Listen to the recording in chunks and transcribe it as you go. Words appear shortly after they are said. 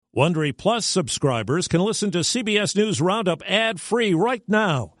Wondery Plus subscribers can listen to CBS News Roundup ad-free right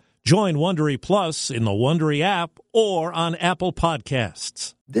now. Join Wondery Plus in the Wondery app or on Apple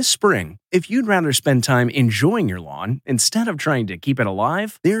Podcasts. This spring, if you'd rather spend time enjoying your lawn instead of trying to keep it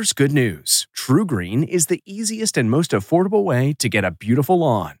alive, there's good news. True Green is the easiest and most affordable way to get a beautiful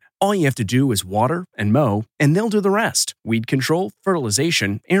lawn. All you have to do is water and mow, and they'll do the rest. Weed control,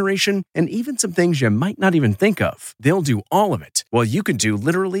 fertilization, aeration, and even some things you might not even think of. They'll do all of it, while you can do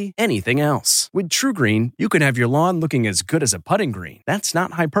literally anything else. With True Green, you can have your lawn looking as good as a putting green. That's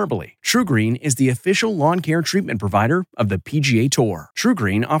not hyperbole. True Green is the official lawn care treatment provider of the PGA Tour. True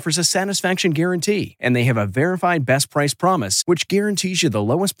Green offers a satisfaction guarantee, and they have a verified best price promise, which guarantees you the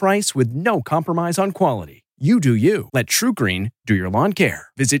lowest price with no compromise on quality. You do you. Let True Green do your lawn care.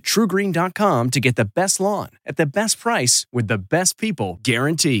 Visit TrueGreen.com to get the best lawn at the best price with the best people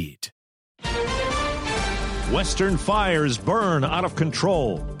guaranteed. Western fires burn out of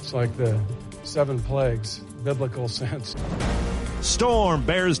control. It's like the 7 plagues, biblical sense. Storm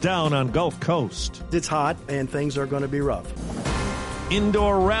bears down on Gulf Coast. It's hot and things are going to be rough.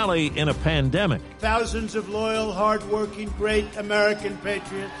 Indoor rally in a pandemic. Thousands of loyal, hardworking, great American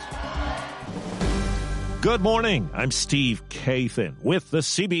patriots. Good morning. I'm Steve Kathan with the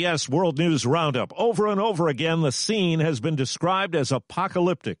CBS World News Roundup. Over and over again, the scene has been described as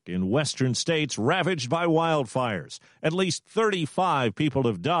apocalyptic in western states ravaged by wildfires. At least 35 people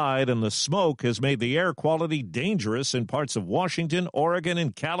have died, and the smoke has made the air quality dangerous in parts of Washington, Oregon,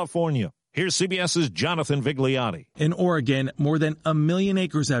 and California. Here's CBS's Jonathan Vigliotti. In Oregon, more than 1 million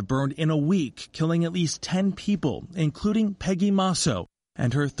acres have burned in a week, killing at least 10 people, including Peggy Masso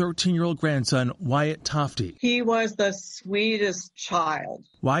and her 13-year-old grandson, Wyatt Tofty. He was the sweetest child.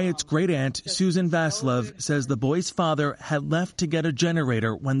 Wyatt's great-aunt, Susan Vaslov, says the boy's father had left to get a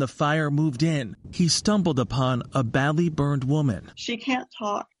generator when the fire moved in. He stumbled upon a badly burned woman. She can't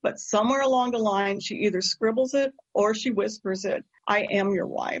talk, but somewhere along the line, she either scribbles it or she whispers it. I am your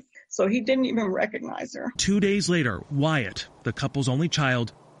wife. So he didn't even recognize her. 2 days later, Wyatt, the couple's only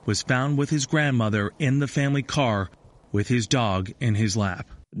child, was found with his grandmother in the family car with his dog in his lap.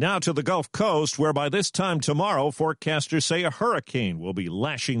 Now to the Gulf Coast, where by this time tomorrow, forecasters say a hurricane will be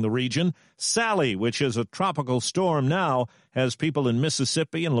lashing the region. Sally, which is a tropical storm now, has people in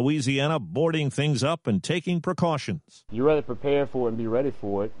Mississippi and Louisiana boarding things up and taking precautions. You rather prepare for it and be ready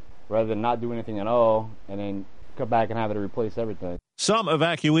for it rather than not do anything at all and then come back and have it replace everything. Some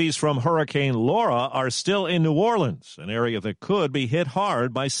evacuees from Hurricane Laura are still in New Orleans, an area that could be hit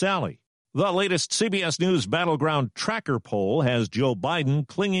hard by Sally. The latest CBS News Battleground Tracker poll has Joe Biden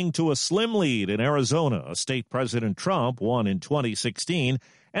clinging to a slim lead in Arizona, a state President Trump won in 2016,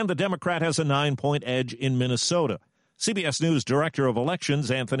 and the Democrat has a 9-point edge in Minnesota. CBS News Director of Elections,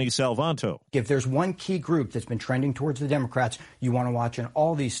 Anthony Salvanto. If there's one key group that's been trending towards the Democrats you want to watch in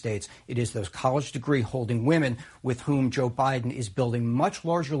all these states, it is those college degree holding women with whom Joe Biden is building much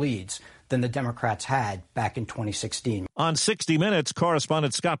larger leads than the Democrats had back in 2016. On 60 Minutes,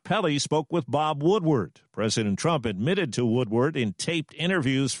 correspondent Scott Pelley spoke with Bob Woodward. President Trump admitted to Woodward in taped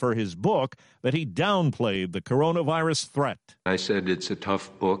interviews for his book that he downplayed the coronavirus threat. I said it's a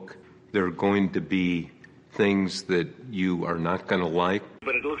tough book. There are going to be things that you are not going to like.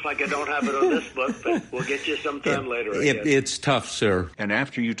 But it looks like I don't have it on this book, but we'll get you sometime later. It's tough, sir. And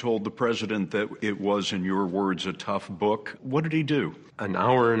after you told the president that it was, in your words, a tough book, what did he do? An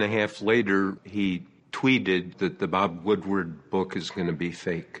hour and a half later, he tweeted that the Bob Woodward book is going to be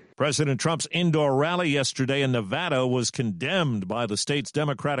fake. President Trump's indoor rally yesterday in Nevada was condemned by the state's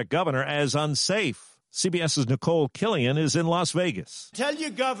Democratic governor as unsafe. CBS's Nicole Killian is in Las Vegas. Tell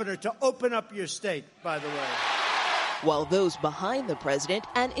your governor to open up your state, by the way. While those behind the president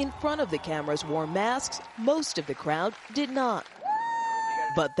and in front of the cameras wore masks, most of the crowd did not.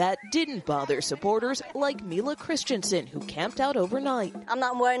 But that didn't bother supporters like Mila Christensen, who camped out overnight. I'm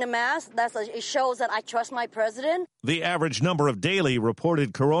not wearing a mask. It shows that I trust my president. The average number of daily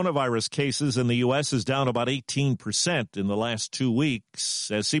reported coronavirus cases in the U.S. is down about 18% in the last 2 weeks.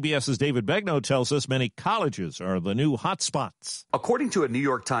 As CBS's David Begnaud tells us, many colleges are the new hotspots. According to a New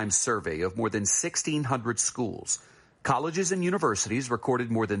York Times survey of more than 1,600 schools, colleges and universities recorded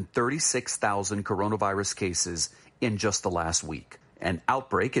more than 36,000 coronavirus cases in just the last week. An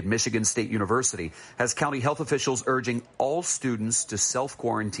outbreak at Michigan State University has county health officials urging all students to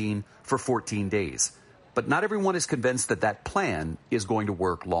self-quarantine for 14 days. But not everyone is convinced that that plan is going to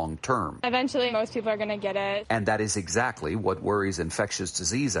work long term. Eventually, most people are going to get it. And that is exactly what worries infectious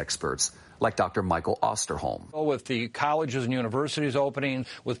disease experts like Dr. Michael Osterholm. With the colleges and universities opening,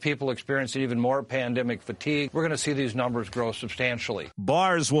 with people experiencing even more pandemic fatigue, we're going to see these numbers grow substantially.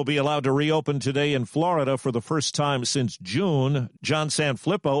 Bars will be allowed to reopen today in Florida for the first time since June. John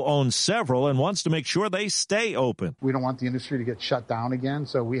Sanfilippo owns several and wants to make sure they stay open. We don't want the industry to get shut down again,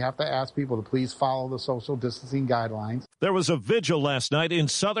 so we have to ask people to please follow the social distancing guidelines. There was a vigil last night in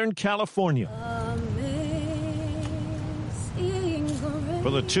Southern California for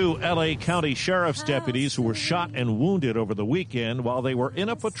the two L.A. County Sheriff's deputies who were shot and wounded over the weekend while they were in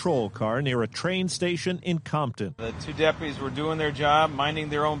a patrol car near a train station in Compton. The two deputies were doing their job, minding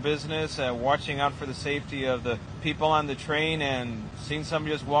their own business, watching out for the safety of the people on the train, and seeing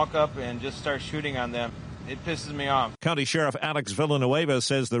somebody just walk up and just start shooting on them. It pisses me off. County Sheriff Alex Villanueva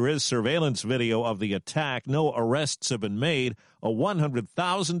says there is surveillance video of the attack. No arrests have been made. A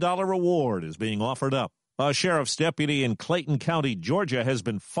 $100,000 reward is being offered up. A sheriff's deputy in Clayton County, Georgia, has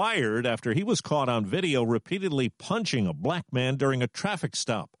been fired after he was caught on video repeatedly punching a black man during a traffic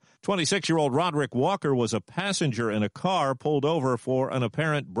stop. 26-year-old Roderick Walker was a passenger in a car pulled over for an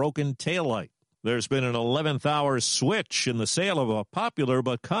apparent broken taillight. There's been an 11th-hour switch in the sale of a popular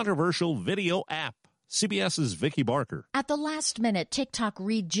but controversial video app. CBS's Vicki Barker. At the last minute, TikTok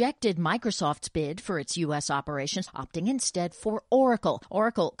rejected Microsoft's bid for its U.S. operations, opting instead for Oracle.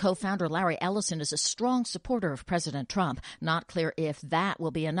 Oracle co-founder Larry Ellison is a strong supporter of President Trump. Not clear if that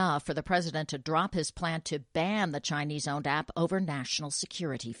will be enough for the president to drop his plan to ban the Chinese-owned app over national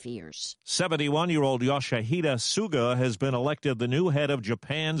security fears. 71-year-old Yoshihide Suga has been elected the new head of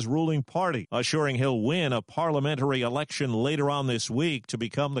Japan's ruling party, assuring he'll win a parliamentary election later on this week to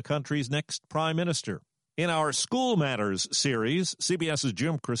become the country's next prime minister. In our School Matters series, CBS's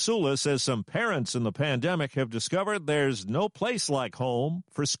Jim Krasula says some parents in the pandemic have discovered there's no place like home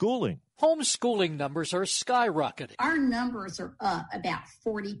for schooling. Homeschooling numbers are skyrocketing. Our numbers are up about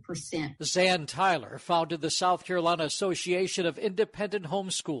 40%. Zan Tyler founded the South Carolina Association of Independent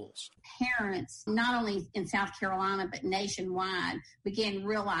Homeschools. Parents, not only in South Carolina but nationwide, began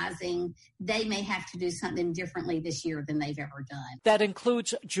realizing they may have to do something differently this year than they've ever done. That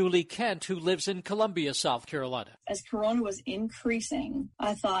includes Julie Kent, who lives in Columbia, South Carolina. As Corona was increasing,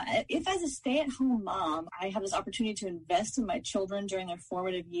 I thought, if as a stay-at-home mom, I have this opportunity to invest in my children during their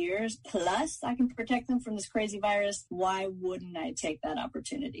formative years, plus I can protect them from this crazy virus, why wouldn't I take that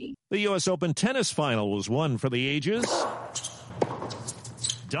opportunity? The U.S. Open tennis final was won for the ages.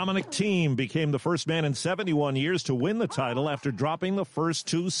 Dominic Thiem became the first man in 71 years to win the title after dropping the first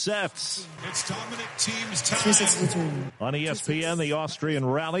two sets. It's Dominic Thiem's time. On ESPN, the Austrian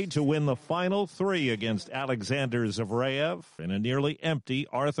rallied to win the final three against Alexander Zverev in a nearly empty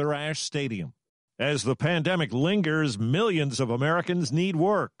Arthur Ashe Stadium. As the pandemic lingers, millions of Americans need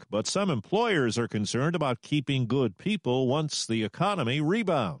work, but some employers are concerned about keeping good people once the economy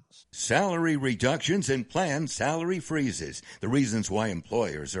rebounds. Salary reductions and planned salary freezes. The reasons why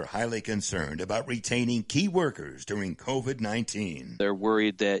employers are highly concerned about retaining key workers during COVID-19. They're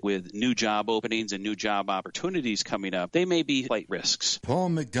worried that with new job openings and new job opportunities coming up, they may be flight risks. Paul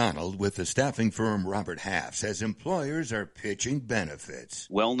McDonald with the staffing firm Robert Half says employers are pitching benefits.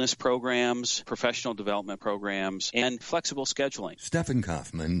 Wellness programs, professional development programs, and flexible scheduling. Stephen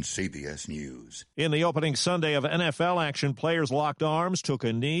Kaufman, CBS News. In the opening Sunday of NFL action, players locked arms, took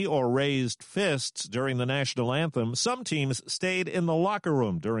a knee, or raised fists during the national anthem. Some teams stayed in the locker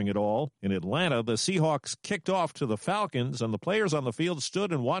room during it all. In Atlanta, the Seahawks kicked off to the Falcons, and the players on the field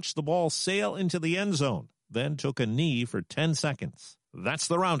stood and watched the ball sail into the end zone, then took a knee for 10 seconds. That's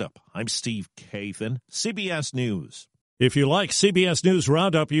the Roundup. I'm Steve Kathan, CBS News. If you like CBS News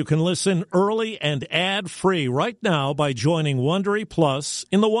Roundup, you can listen early and ad-free right now by joining Wondery Plus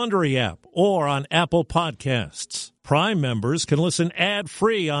in the Wondery app or on Apple Podcasts. Prime members can listen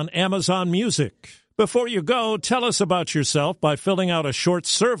ad-free on Amazon Music. Before you go, tell us about yourself by filling out a short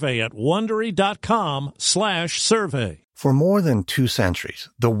survey at Wondery.com/survey. For more than 2 centuries,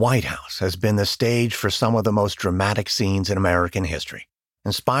 the White House has been the stage for some of the most dramatic scenes in American history.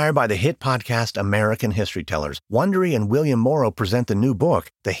 Inspired by the hit podcast American History Tellers, Wondery and William Morrow present the new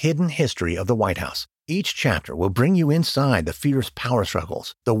book, The Hidden History of the White House. Each chapter will bring you inside the fierce power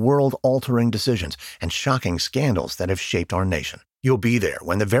struggles, the world-altering decisions, and shocking scandals that have shaped our nation. You'll be there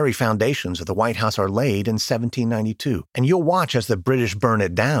when the very foundations of the White House are laid in 1792, and you'll watch as the British burn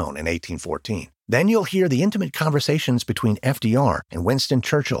it down in 1814. Then you'll hear the intimate conversations between FDR and Winston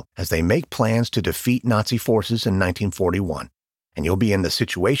Churchill as they make plans to defeat Nazi forces in 1941. And you'll be in the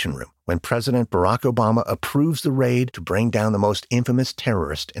Situation Room when President Barack Obama approves the raid to bring down the most infamous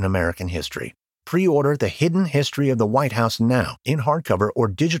terrorist in American history. Pre-order The Hidden History of the White House now in hardcover or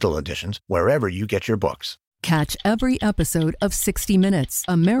digital editions wherever you get your books. Catch every episode of 60 Minutes,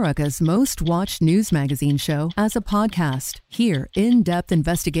 America's most watched news magazine show, as a podcast. Hear in-depth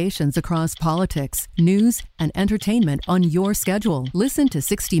investigations across politics, news, and entertainment on your schedule. Listen to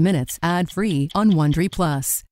 60 Minutes ad-free on Wondery Plus.